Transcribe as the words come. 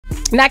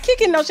Now,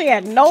 Keke knows she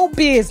had no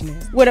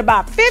business with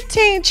about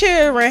 15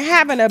 children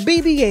having a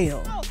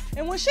BBL.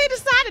 And when she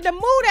decided to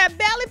move that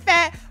belly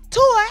fat to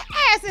her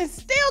ass and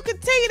still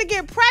continue to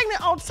get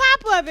pregnant on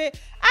top of it,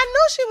 I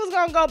knew she was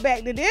going to go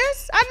back to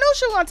this. I knew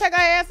she was going to take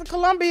her ass to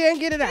Colombia and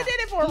get it out. She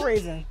did it for a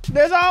reason.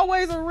 There's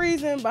always a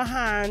reason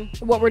behind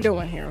what we're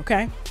doing here,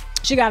 okay?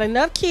 She got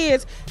enough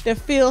kids to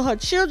fill her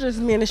children's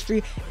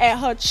ministry at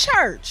her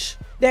church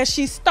that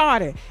she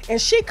started.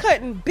 And she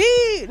couldn't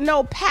be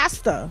no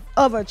pastor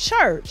of a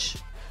church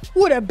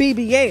with a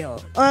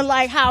BBL,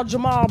 unlike how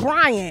Jamal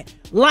Bryant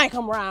like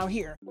him around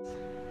here.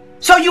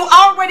 So you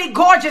already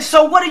gorgeous,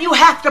 so what do you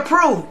have to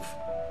prove?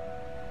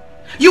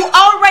 You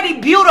already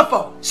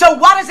beautiful, so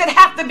why does it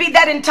have to be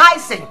that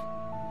enticing?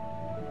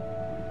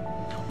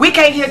 We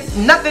can't hear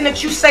nothing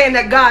that you saying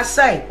that God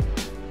say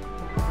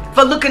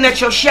for looking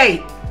at your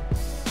shape.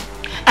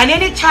 And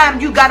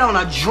anytime you got on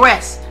a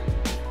dress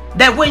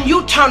that when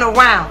you turn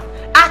around,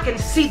 I can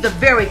see the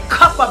very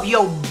cup of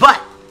your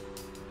butt.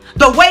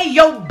 The way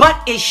your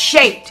butt is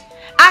shaped,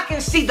 I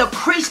can see the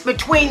crease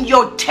between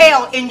your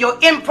tail and your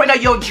imprint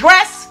of your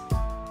dress.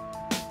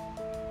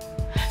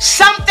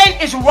 Something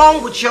is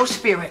wrong with your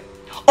spirit,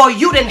 or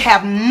you didn't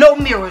have no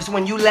mirrors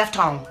when you left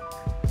home.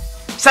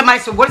 Somebody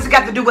said, what does it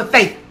got to do with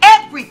faith?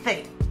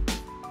 Everything.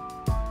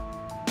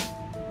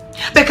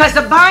 Because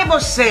the Bible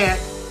said,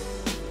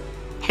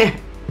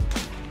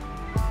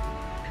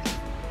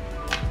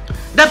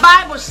 the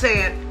Bible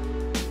said,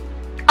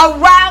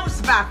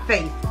 aroused by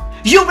faith,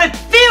 you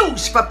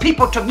refuse for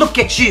people to look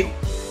at you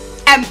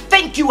and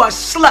think you are a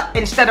slut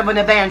instead of an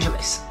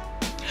evangelist.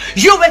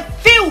 You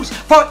refuse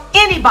for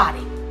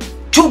anybody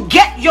to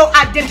get your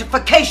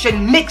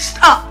identification mixed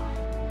up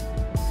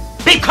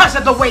because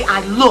of the way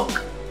I look.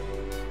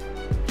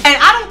 And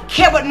I don't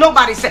care what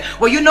nobody said.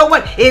 Well, you know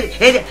what? It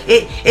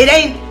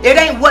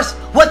ain't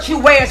what you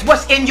wear, it's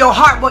what's in your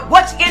heart. But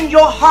what's in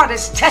your heart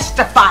is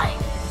testifying.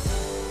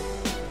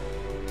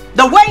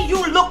 The way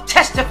you look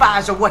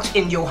testifies of what's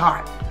in your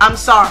heart. I'm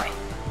sorry.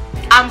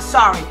 I'm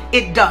sorry.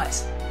 It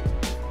does.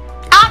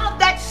 Out of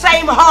that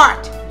same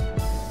heart,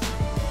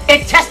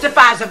 it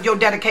testifies of your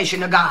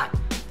dedication to God.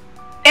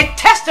 It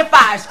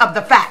testifies of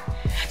the fact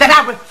that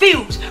I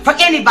refuse for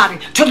anybody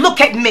to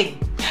look at me.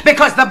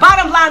 Because the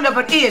bottom line of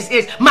it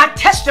is my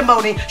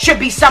testimony should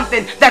be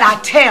something that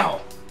I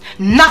tell,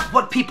 not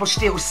what people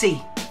still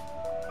see.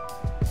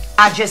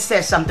 I just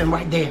said something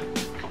right there.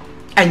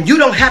 And you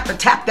don't have to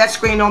tap that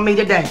screen on me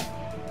today.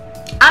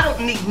 I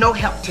don't need no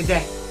help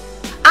today.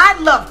 I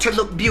love to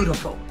look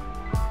beautiful.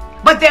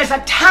 But there's a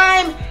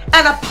time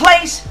and a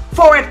place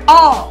for it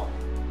all.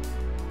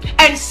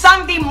 And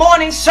Sunday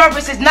morning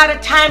service is not a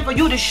time for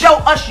you to show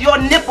us your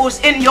nipples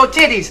in your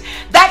titties.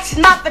 That's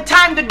not the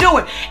time to do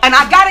it. And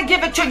I got to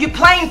give it to you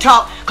plain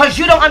talk because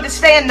you don't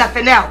understand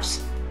nothing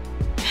else.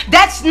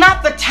 That's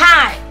not the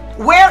time.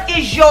 Where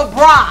is your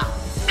bra?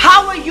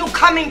 How are you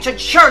coming to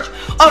church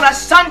on a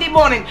Sunday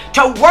morning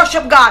to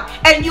worship God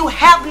and you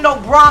have no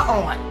bra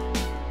on?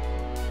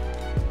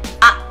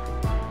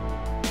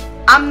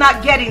 I'm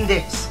not getting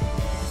this.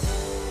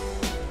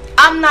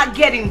 I'm not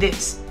getting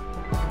this.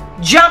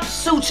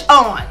 Jumpsuits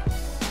on.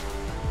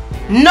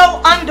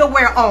 No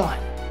underwear on.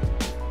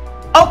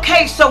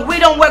 Okay, so we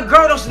don't wear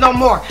girdles no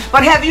more.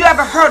 But have you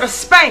ever heard of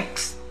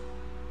Spanx?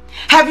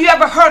 Have you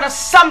ever heard of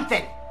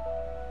something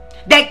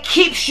that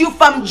keeps you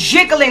from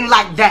jiggling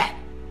like that?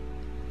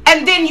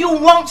 And then you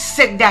won't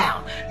sit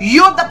down.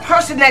 You're the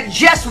person that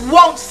just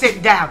won't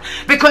sit down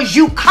because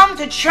you come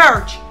to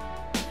church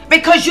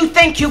because you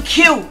think you're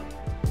cute.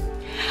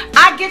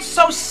 I get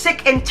so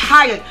sick and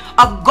tired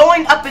of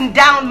going up and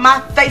down my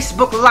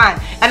Facebook line.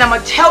 And I'm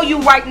going to tell you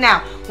right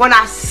now, when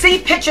I see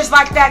pictures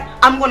like that,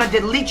 I'm going to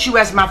delete you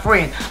as my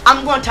friend.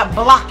 I'm going to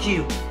block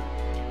you.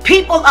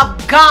 People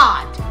of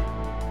God,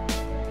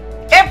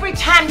 every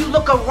time you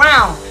look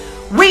around,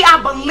 we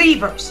are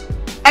believers.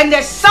 And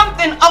there's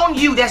something on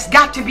you that's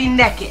got to be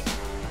naked.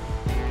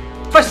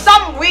 For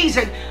some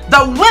reason,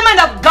 the women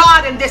of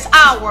God in this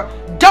hour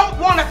don't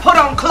want to put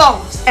on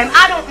clothes. And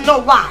I don't know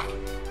why.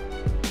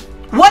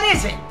 What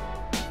is it?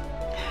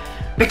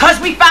 Because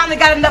we finally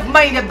got enough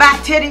money to buy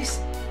titties?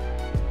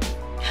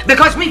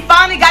 Because we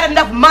finally got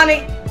enough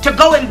money to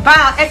go and buy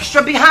an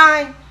extra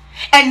behind?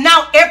 And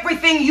now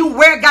everything you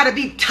wear got to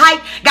be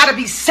tight, got to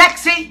be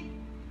sexy?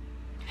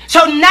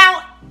 So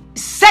now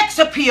sex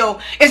appeal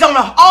is on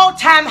an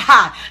all-time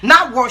high.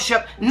 Not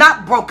worship,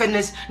 not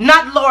brokenness,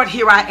 not Lord,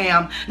 here I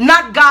am,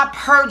 not God,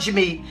 purge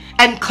me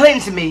and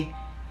cleanse me.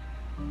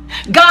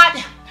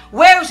 God,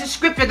 where is the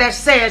scripture that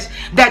says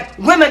that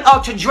women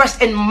ought to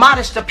dress in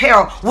modest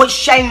apparel with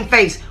shame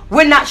face?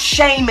 We're not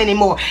shame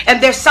anymore.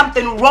 And there's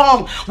something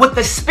wrong with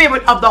the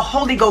spirit of the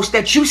Holy Ghost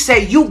that you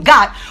say you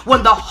got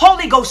when the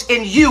Holy Ghost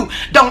in you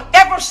don't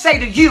ever say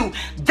to you,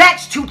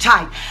 that's too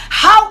tight.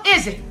 How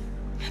is it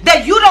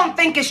that you don't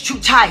think it's too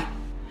tight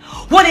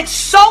when it's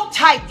so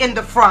tight in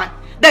the front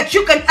that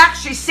you can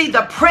actually see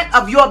the print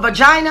of your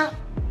vagina?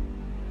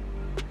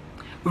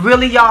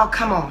 Really, y'all?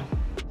 Come on.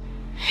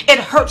 It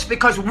hurts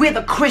because we're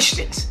the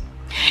Christians.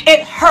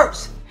 It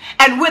hurts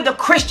and we're the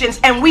Christians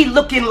and we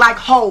looking like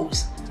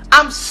hoes.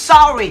 I'm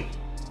sorry.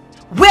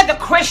 We're the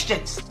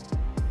Christians.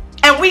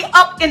 And we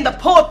up in the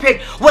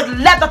pulpit with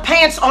leather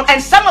pants on.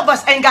 And some of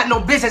us ain't got no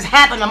business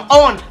having them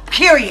on,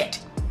 period.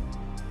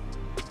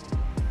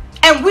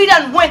 And we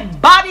done went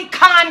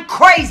bodycon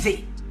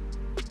crazy.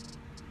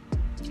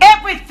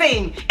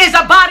 Everything is a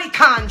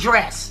bodycon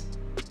dress.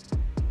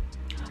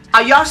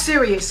 Are y'all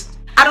serious?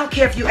 I don't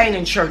care if you ain't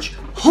in church.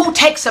 Who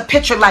takes a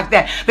picture like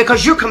that?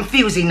 Because you're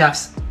confusing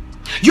us.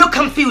 You're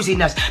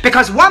confusing us.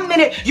 Because 1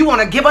 minute you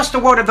want to give us the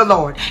word of the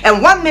Lord.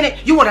 And 1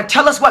 minute you want to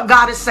tell us what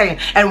God is saying.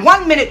 And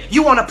 1 minute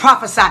you want to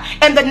prophesy.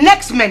 And the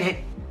next minute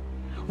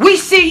we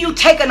see you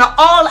taking an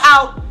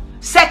all-out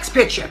sex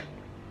picture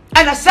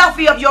and a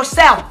selfie of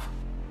yourself.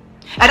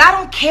 And I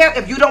don't care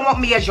if you don't want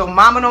me as your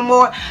mama no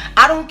more.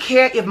 I don't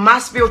care if my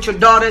spiritual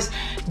daughters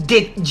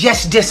did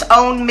just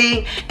disown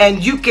me,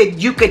 and you could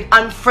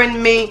unfriend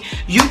me.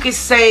 You could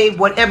say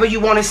whatever you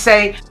want to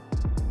say.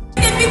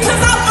 And because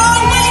I've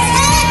always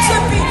had to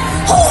be,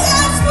 who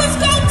else was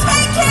gonna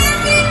take care of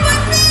me but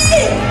me?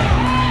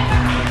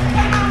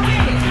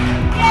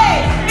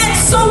 And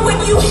so when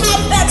you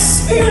have that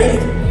spirit,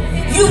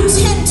 you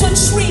tend to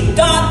treat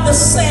God the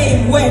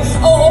same way.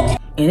 Oh, okay.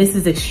 And this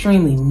is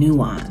extremely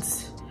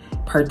nuanced,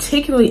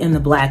 particularly in the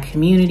Black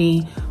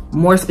community,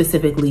 more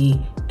specifically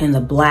in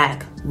the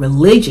Black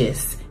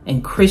religious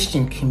and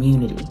Christian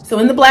community. So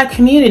in the Black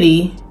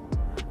community,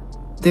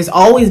 there's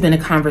always been a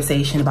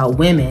conversation about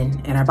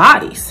women and our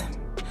bodies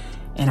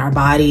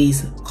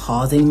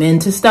causing men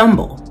to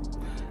stumble.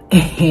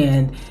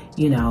 And,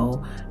 you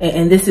know,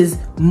 and this is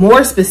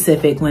more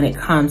specific when it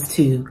comes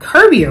to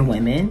curvier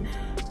women,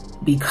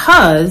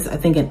 because I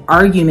think an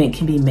argument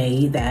can be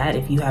made that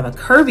if you have a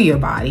curvier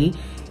body,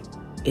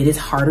 it is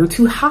harder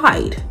to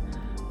hide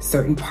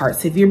certain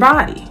parts of your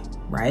body,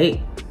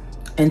 right?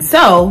 And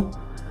so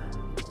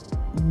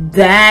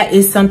that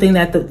is something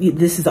that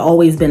this has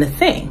always been a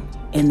thing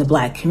in the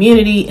Black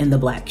community, in the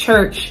Black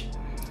church.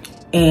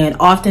 And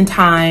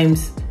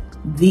oftentimes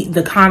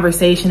the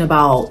conversation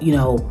about, you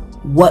know,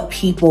 what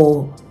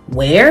people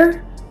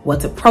wear,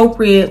 what's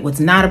appropriate, what's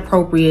not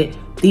appropriate,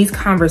 these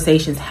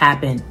conversations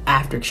happen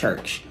after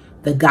church.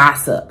 The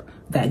gossip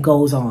that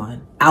goes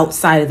on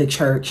outside of the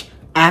church,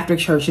 after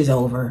church is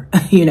over,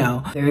 you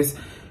know, there's,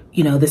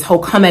 you know, this whole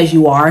come as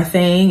you are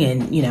thing.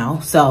 And, you know,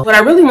 so what I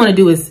really want to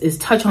do is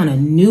touch on a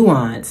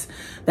nuance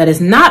that is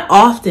not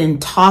often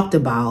talked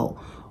about,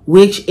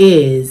 which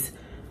is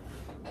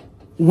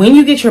when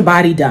you get your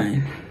body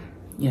done,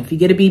 you know, if you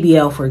get a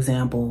BBL, for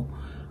example,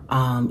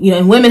 you know,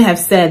 and women have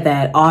said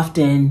that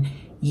often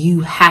you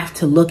have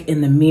to look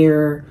in the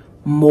mirror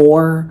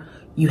more.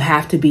 You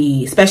have to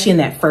be, especially in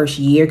that first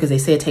year, because they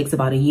say it takes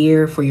about a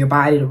year for your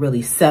body to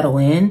really settle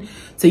in.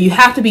 So you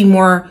have to be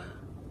more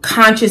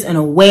conscious and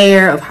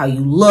aware of how you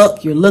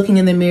look. You're looking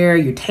in the mirror,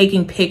 you're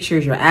taking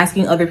pictures, you're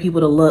asking other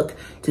people to look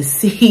to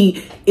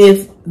see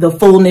if the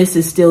fullness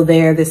is still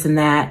there, this and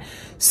that.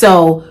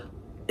 So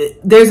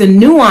there's a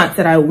nuance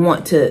that I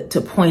want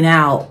to point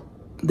out,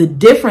 the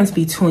difference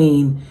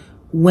between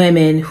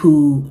women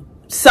who,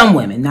 some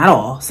women, not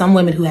all, some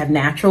women who have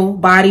natural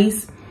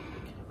bodies,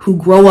 who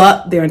grow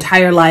up their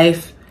entire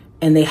life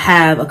and they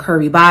have a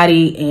curvy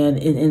body. And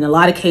in a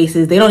lot of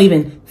cases, they don't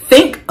even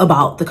think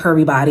about the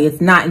curvy body. It's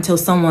not until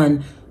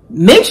someone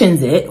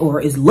mentions it or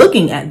is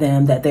looking at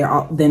them that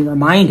they're then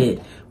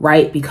reminded,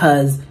 right?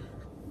 Because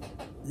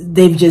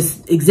they've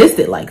just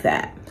existed like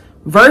that.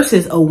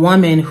 Versus a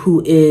woman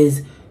who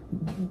is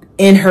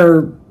in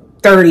her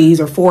 30s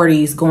or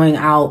 40s going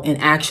out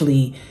and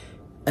actually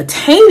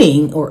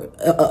attaining or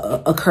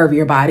a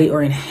curvier body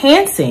or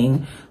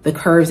enhancing the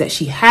curves that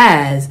she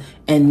has.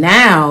 And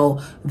now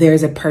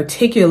there's a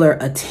particular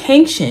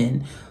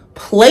attention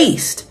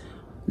placed,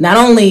 not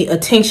only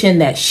attention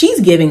that she's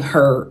giving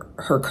her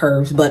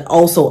curves, but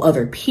also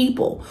other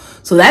people.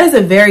 So that is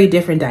a very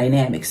different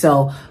dynamic.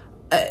 So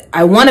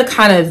I want to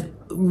kind of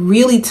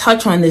really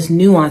touch on this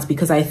nuance,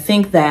 because I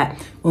think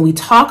that when we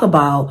talk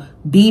about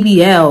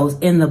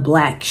BBLs in the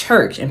Black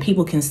church, and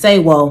people can say,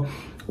 well,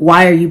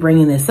 why are you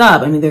bringing this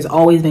up? I mean, there's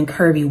always been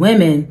curvy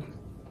women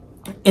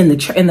in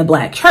the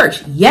Black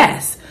church.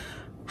 Yes.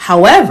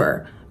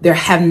 However, there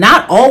have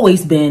not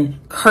always been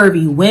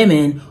curvy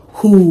women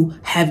who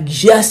have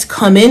just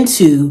come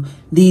into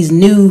these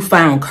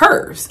newfound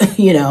curves.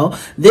 You know,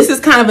 this is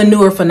kind of a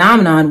newer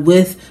phenomenon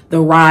with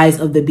the rise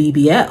of the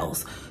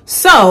BBLs.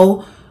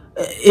 So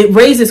it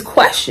raises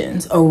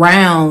questions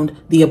around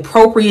the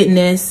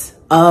appropriateness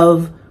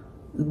of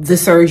the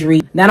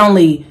surgery, not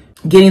only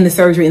getting the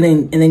surgery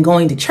and then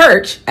going to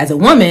church as a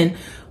woman,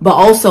 but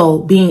also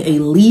being a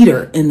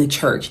leader in the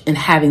church and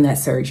having that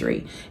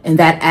surgery, and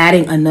that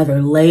adding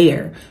another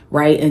layer,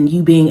 right? And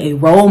you being a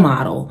role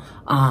model,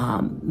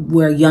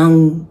 where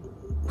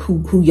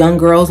who young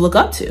girls look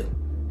up to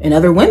and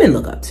other women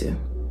look up to.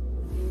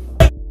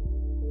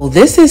 Well,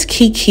 this is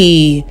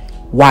Keke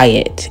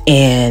Wyatt,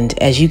 and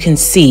as you can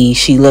see,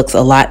 she looks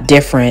a lot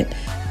different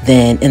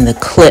than in the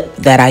clip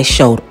that I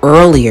showed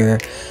earlier.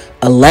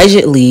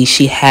 Allegedly,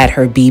 she had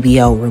her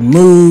BBL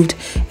removed,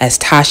 as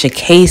Tasha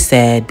K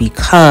said,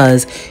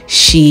 because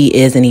she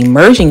is an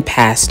emerging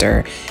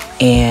pastor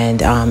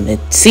And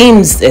it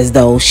seems as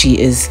though she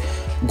is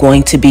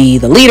going to be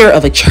the leader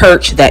of a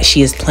church that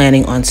she is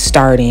planning on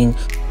starting.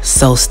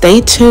 So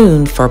stay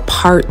tuned for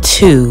part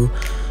 2,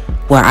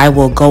 where I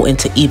will go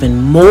into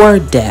even more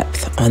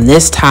depth on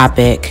this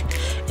topic.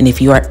 And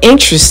if you are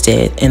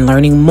interested in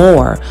learning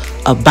more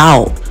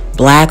about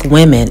Black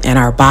women and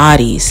our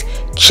bodies,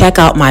 check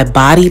out my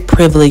body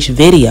privilege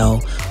video,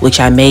 which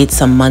I made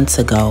some months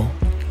ago.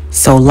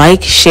 So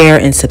like, share,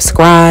 and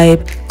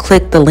subscribe.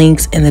 Click the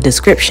links in the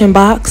description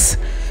box.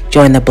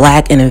 Join the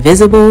Black and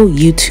Invisible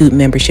YouTube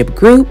membership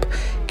group.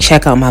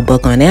 Check out my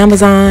book on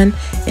Amazon.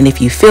 And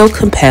if you feel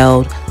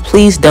compelled,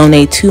 please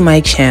donate to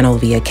my channel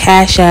via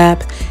Cash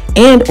App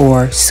and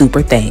or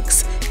Super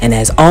Thanks. And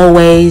as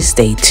always,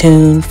 stay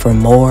tuned for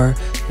more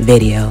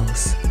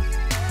videos.